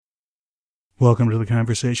Welcome to the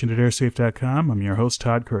conversation at airsafe.com. I'm your host,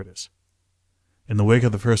 Todd Curtis. In the wake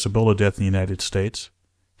of the first Ebola death in the United States,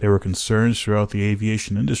 there were concerns throughout the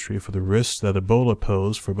aviation industry for the risks that Ebola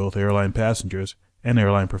posed for both airline passengers and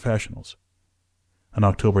airline professionals. On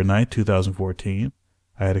October 9, 2014,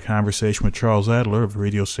 I had a conversation with Charles Adler of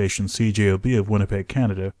radio station CJOB of Winnipeg,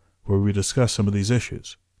 Canada, where we discussed some of these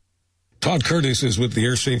issues. Todd Curtis is with the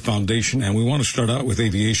AirSafe Foundation, and we want to start out with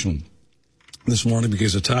aviation this morning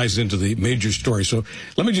because it ties into the major story. So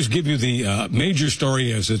let me just give you the major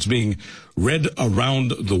story as it's being read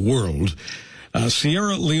around the world.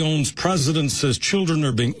 Sierra Leone's president says children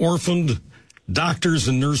are being orphaned, doctors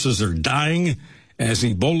and nurses are dying as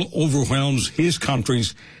Ebola overwhelms his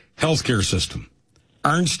country's healthcare system.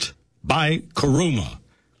 Ernst by Koruma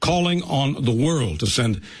calling on the world to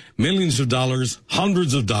send millions of dollars,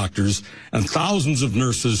 hundreds of doctors, and thousands of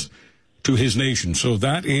nurses to his nation. So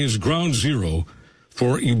that is ground zero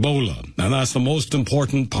for Ebola. And that's the most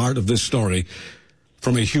important part of this story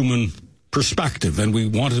from a human perspective. And we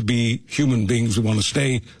want to be human beings. We want to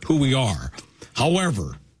stay who we are.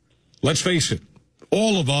 However, let's face it,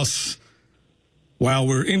 all of us, while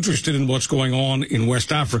we're interested in what's going on in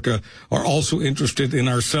West Africa, are also interested in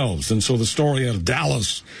ourselves. And so the story out of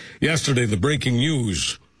Dallas yesterday, the breaking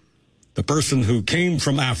news, the person who came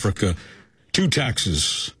from Africa to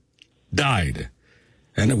Texas died.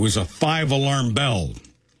 And it was a 5-alarm bell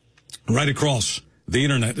right across the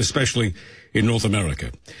internet, especially in North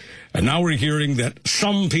America. And now we're hearing that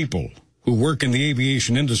some people who work in the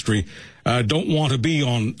aviation industry don't want to be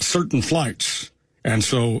on certain flights. And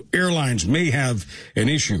so airlines may have an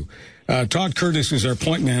issue. Todd Curtis is our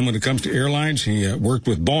point man when it comes to airlines. He worked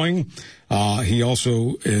with Boeing. He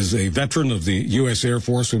also is a veteran of the US Air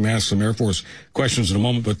Force. We may ask some Air Force questions in a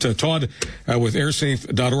moment. But Todd, with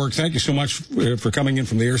airsafe.org, thank you so much for coming in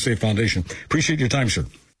from the AirSafe Foundation. Appreciate your time, sir.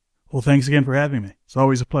 Well, thanks again for having me. It's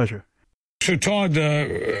always a pleasure. So, Todd,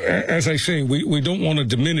 as I say, we don't want to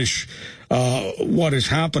diminish what is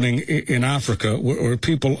happening in Africa, where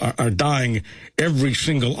people are dying every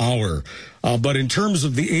single hour. But in terms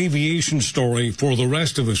of the aviation story for the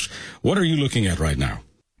rest of us, what are you looking at right now?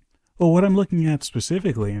 Well, what I'm looking at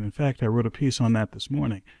specifically, and in fact I wrote a piece on that this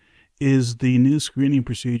morning, is the new screening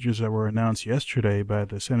procedures that were announced yesterday by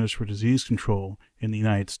the Centers for Disease Control in the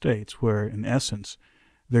United States, where, in essence,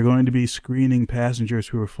 they're going to be screening passengers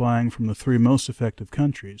who are flying from the three most affected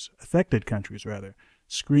countries,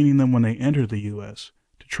 screening them when they enter the U.S.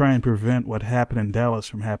 to try and prevent what happened in Dallas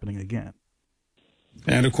from happening again.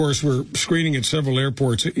 And of course, we're screening at several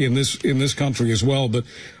airports in this country as well. But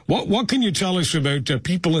what can you tell us about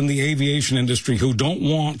people in the aviation industry who don't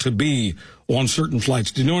want to be on certain flights?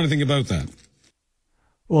 Do you know anything about that?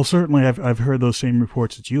 Well, certainly I've heard those same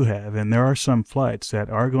reports that you have, and there are some flights that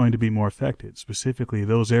are going to be more affected, specifically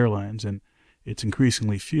those airlines, and it's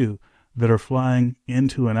increasingly few, that are flying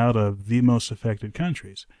into and out of the most affected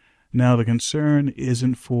countries. Now, the concern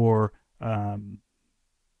isn't for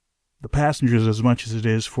the passengers as much as it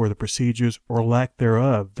is for the procedures or lack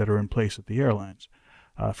thereof that are in place at the airlines.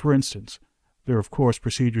 For instance, there are, of course,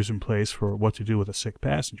 procedures in place for what to do with a sick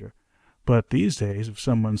passenger. But these days, if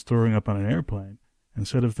someone's throwing up on an airplane,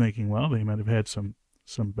 instead of thinking, well, they might have had some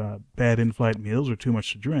bad in-flight meals or too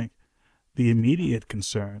much to drink, the immediate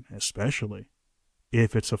concern, especially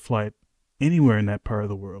if it's a flight anywhere in that part of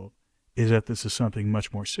the world, is that this is something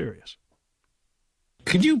much more serious.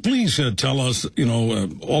 Could you please tell us,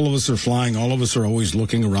 all of us are flying, all of us are always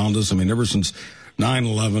looking around us. I mean, ever since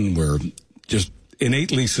 9/11, we're just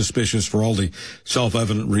innately suspicious for all the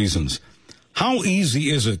self-evident reasons. How easy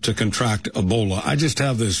is it to contract Ebola? I just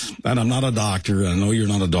have this, and I'm not a doctor, I know you're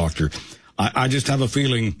not a doctor. I just have a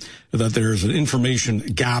feeling that there's an information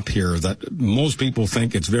gap here, that most people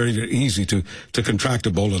think it's very, very easy to contract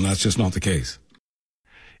Ebola, and that's just not the case.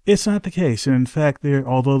 It's not the case, and in fact,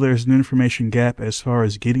 although there's an information gap as far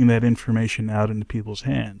as getting that information out into people's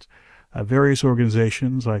hands, various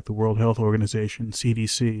organizations like the World Health Organization,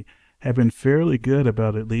 CDC, have been fairly good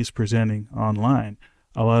about at least presenting online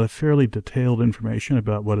a lot of fairly detailed information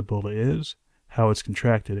about what Ebola is, how it's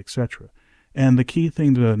contracted, etc. And the key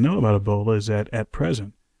thing to know about Ebola is that at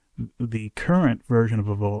present, the current version of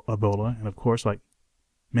Ebola, and of course, like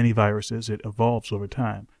many viruses, it evolves over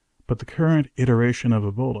time, but the current iteration of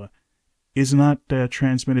Ebola is not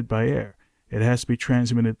transmitted by air. It has to be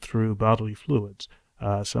transmitted through bodily fluids.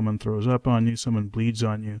 Someone throws up on you, someone bleeds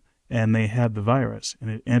on you, and they have the virus, and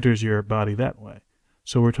it enters your body that way.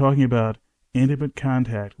 So we're talking about intimate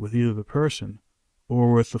contact with either the person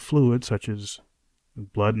or with the fluid, such as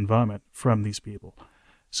blood and vomit, from these people.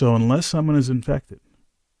 So unless someone is infected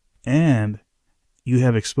and you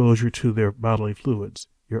have exposure to their bodily fluids,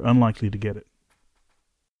 you're unlikely to get it.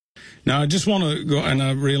 Now, I just want to go, and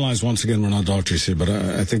I realize once again we're not doctors here, but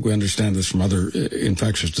I think we understand this from other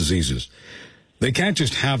infectious diseases. They can't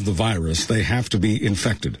just have the virus, they have to be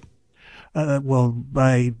infected.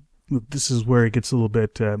 This is where it gets a little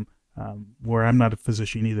bit, where I'm not a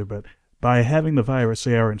physician either, but by having the virus,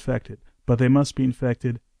 they are infected. But they must be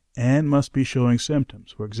infected and must be showing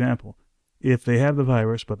symptoms. For example, if they have the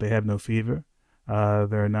virus, but they have no fever,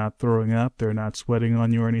 they're not throwing up, they're not sweating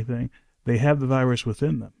on you or anything, they have the virus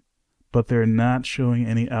within them, but they're not showing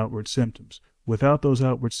any outward symptoms. Without those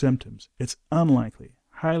outward symptoms, it's unlikely,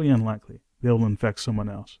 highly unlikely, they'll infect someone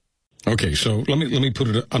else. Okay, so let me put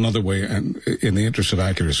it another way, and in the interest of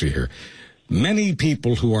accuracy here. Many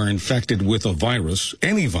people who are infected with a virus,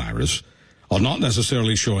 any virus, are not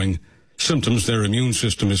necessarily showing symptoms. Their immune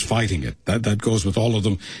system is fighting it. That goes with all of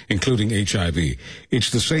them, including HIV.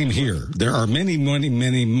 It's the same here. There are many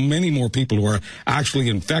more people who are actually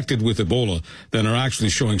infected with Ebola than are actually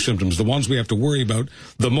showing symptoms. The ones we have to worry about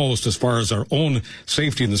the most as far as our own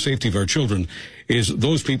safety and the safety of our children is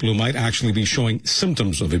those people who might actually be showing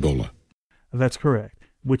symptoms of Ebola. That's correct,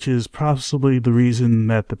 which is possibly the reason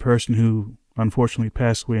that the person who unfortunately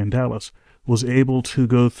passed away in Dallas was able to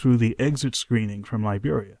go through the exit screening from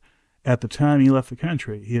Liberia. At the time he left the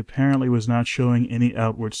country, he apparently was not showing any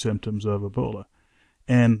outward symptoms of Ebola.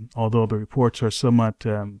 And although the reports are somewhat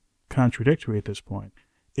contradictory at this point,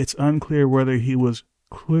 it's unclear whether he was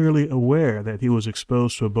clearly aware that he was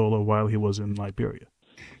exposed to Ebola while he was in Liberia.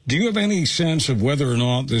 Do you have any sense of whether or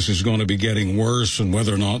not this is going to be getting worse and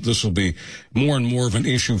whether or not this will be more and more of an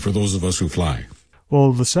issue for those of us who fly?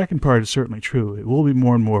 Well, the second part is certainly true. It will be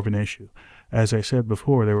more and more of an issue. As I said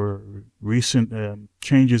before, there were recent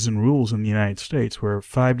changes in rules in the United States where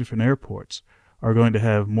 5 different airports are going to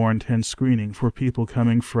have more intense screening for people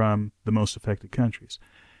coming from the most affected countries.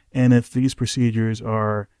 And if these procedures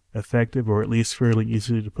are effective or at least fairly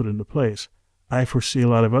easy to put into place, I foresee a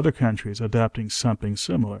lot of other countries adopting something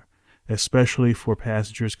similar, especially for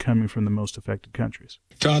passengers coming from the most affected countries.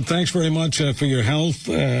 Todd, thanks very much for your health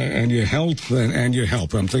and your health and your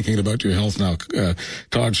help. I'm thinking about your health now,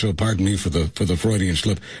 Todd, so pardon me for the Freudian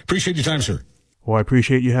slip. Appreciate your time, sir. Well, I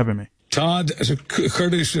appreciate you having me. Todd, as a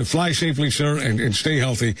courtesy, fly safely, sir, and stay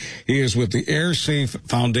healthy. He is with the Air Safe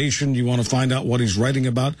Foundation. You want to find out what he's writing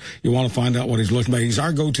about? You want to find out what he's looking at? He's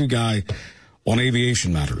our go-to guy on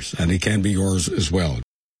aviation matters, and he can be yours as well.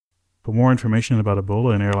 For more information about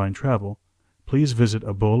Ebola and airline travel, please visit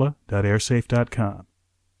ebola.airsafe.com.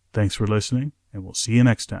 Thanks for listening, and we'll see you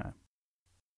next time.